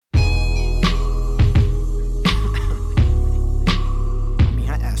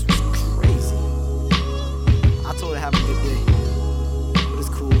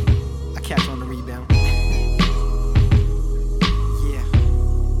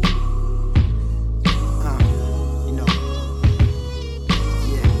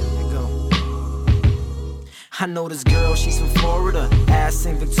know this girl, she's from Florida, ass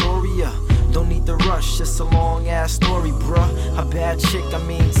St. Victoria. Don't need to rush, it's a long ass story, bruh. A bad chick, I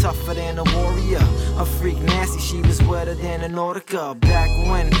mean tougher than a warrior. A freak nasty, she was wetter than a Nautica. Back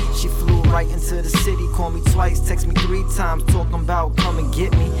when she flew right into the city, called me twice, text me 3 times, talking about come and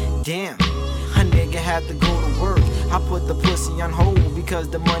get me. Damn, a nigga had to go to work. I put the pussy on hold because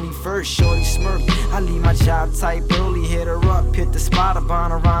the money first. Shorty smirked, I leave my job type early, hit her up, hit the spot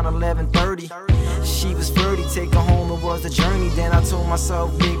about around 11:30. She was flirty, take her home, it was a journey. Then I told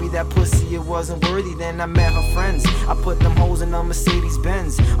myself maybe that pussy it wasn't worthy. Then I met her friends, I put them hoes in a Mercedes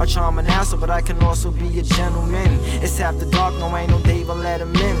Benz. A charming asshole, but I can also be a gentleman. It's after dark, no ain't no Dave, I let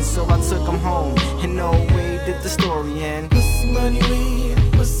him in. So I took him home, and no way did the story end. Pussy money weed,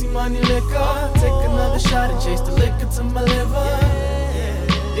 pussy money liquor. Take another shot and chase the liquor to my liver.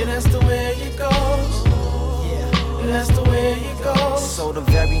 Yeah, that's the way it goes. That's the way it goes. So the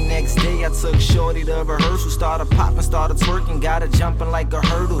very next day I took shorty to rehearsal. Started popping, started twerking, got her jumping like a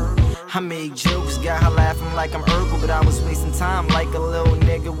hurdle. I made jokes, got her laughing like I'm Urkel. But I was wasting time like a little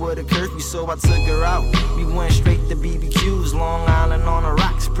nigga with a curfew. So I took her out, we went straight to BBQs, Long Island on the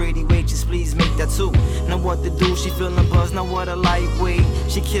rocks. Pretty waitress, please make that too. Now what to do, she feeling buzz, now what a lightweight.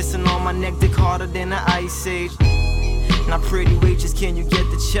 She kissing on my neck, dick harder than an ice age. Now pretty waitress, can you get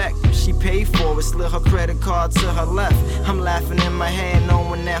the check? She paid for it, slid her credit card to her left. I'm laughing in my head,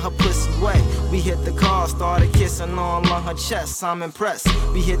 knowing that her pussy wet. We hit the car, started kissing all on her chest. I'm impressed.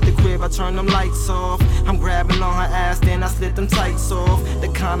 We hit the crib, I turned them lights off. I'm grabbing on her ass, then I slit them tights off. The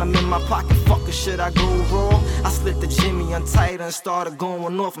condom in my pocket, fucker, should I go raw? I slit the Jimmy untight and started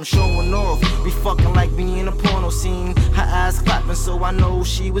going off. I'm showing off. We fucking like me in a porno scene. Her ass clapping, so I know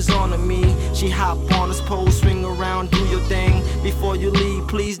she was on to me. She hop on this pole, swing around, do your thing. Before you leave,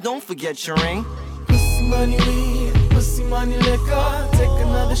 please don't forget your ring. Pussy money weed, pussy money liquor. Take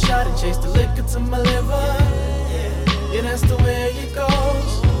another shot and chase the liquor to my liver. Yeah, that's the way it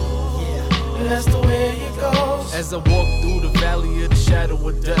goes. That's the way it goes. As I walk through the valley of the shadow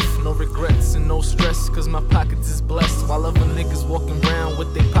of death, no regrets and no stress, cause my pockets is blessed. While other niggas walking around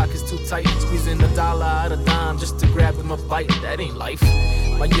with their pockets too tight, squeezing $1 out of dime just to grab them a bite. That ain't life.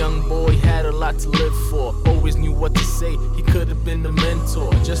 My young boy had a lot to live for, always knew what to say, he could've been a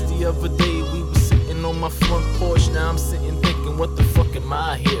mentor. Just the other day we were sitting on my front porch, now I'm sitting thinking what the fuck am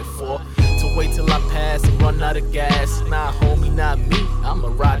I here for? To wait till I pass and run out of gas. Nah homie, not me, I'ma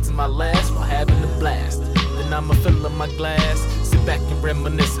ride to my last while having a blast. Then I'ma fill up my glass, sit back and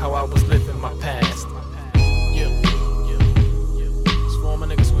reminisce how I was living my past. Yeah. It's for all my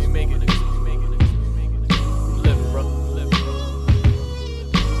niggas who ain't make it.